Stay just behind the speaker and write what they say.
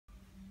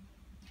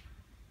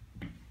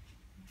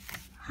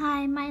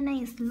Hi, my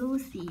name is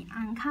Lucy.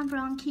 I come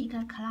from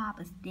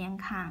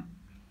kickclubz.cn.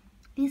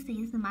 This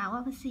is my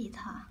website.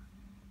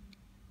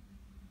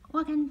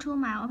 Walk into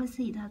my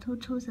website to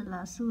choose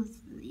the shoes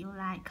you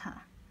like.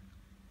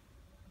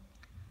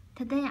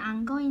 Today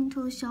I'm going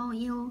to show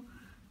you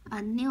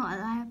a new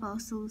arrival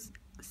shoes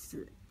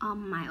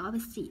on my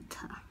website.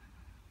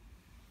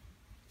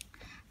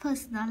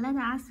 First, let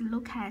us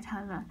look at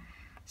the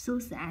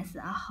shoes as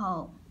a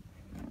whole.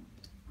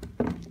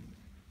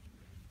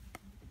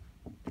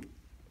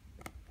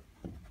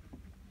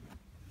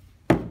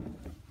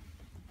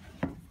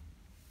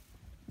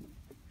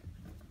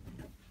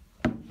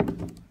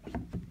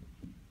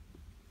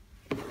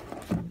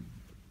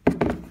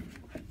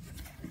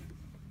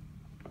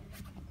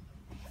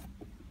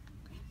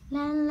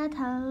 Then let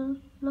us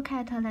look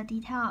at the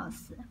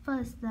details.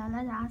 First,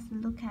 let us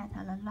look at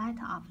the right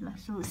of the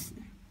shoes.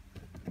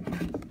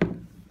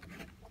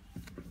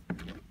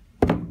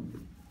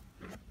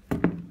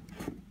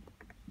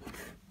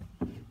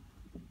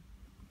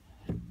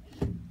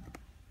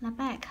 The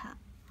back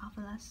of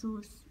the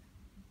shoes.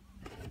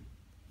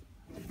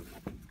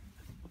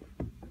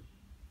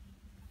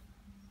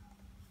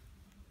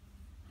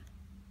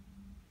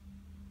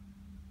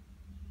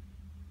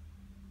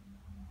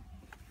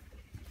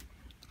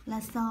 The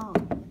sole.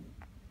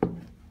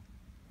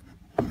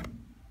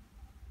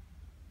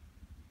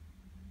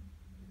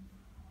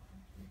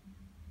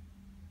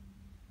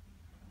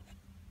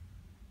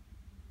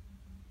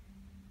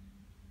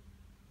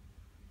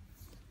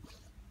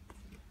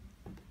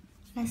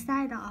 The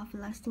side of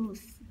the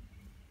shoes.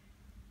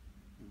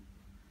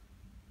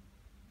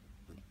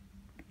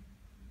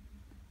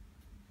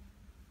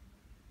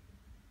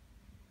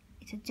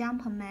 It's a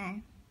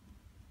Jumpman.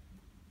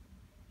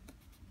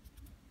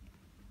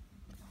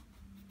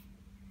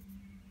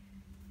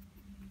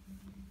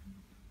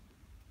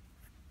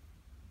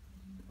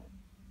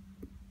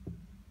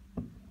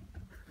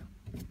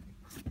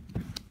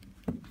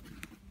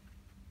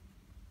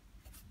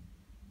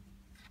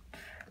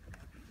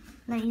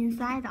 The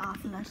inside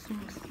of the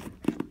shoes.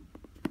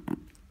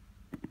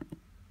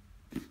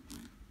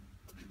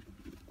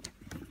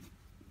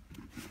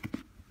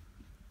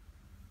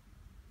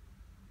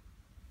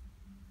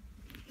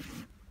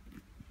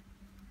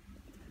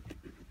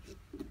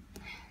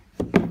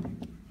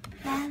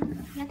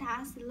 Then let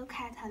us look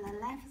at the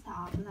left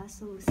of the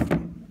shoes.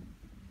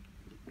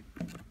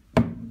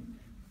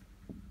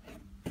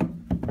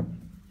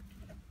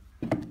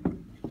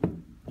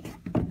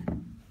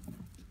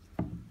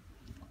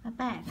 The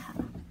back.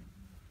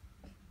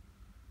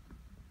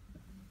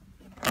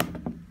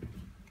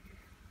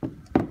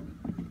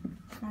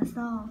 The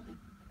sole.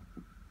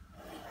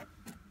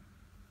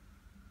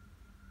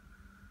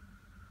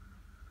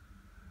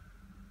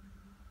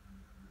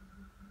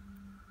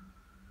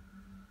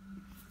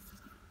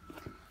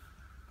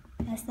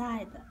 The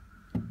side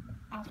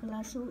of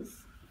the shoes.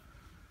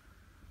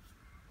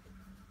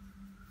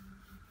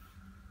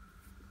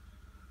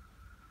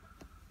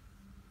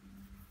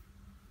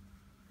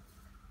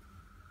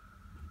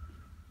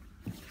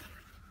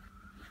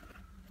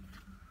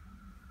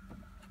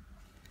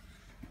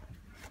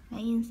 The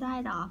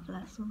inside of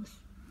the shoes.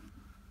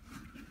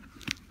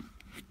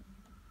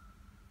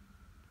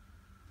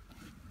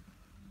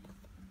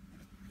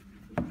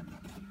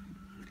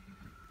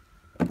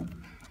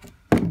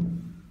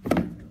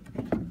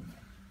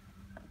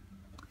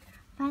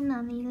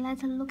 Finally,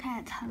 let's look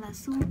at the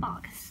shoe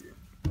box.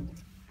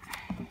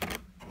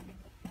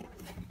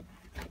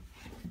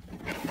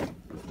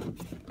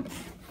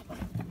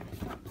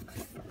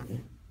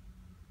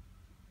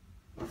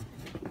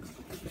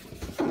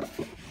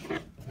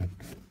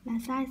 The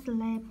size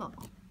label.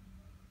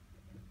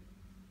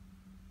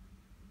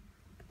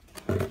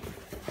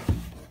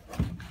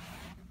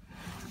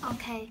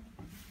 Okay.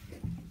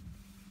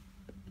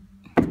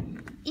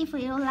 If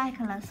you like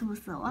the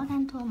shoes,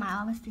 welcome to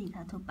my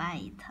website to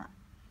buy it.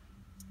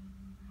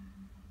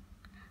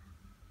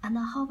 And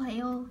I hope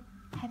you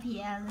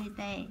happy every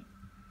day.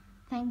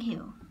 Thank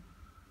you.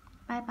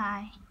 Bye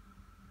bye.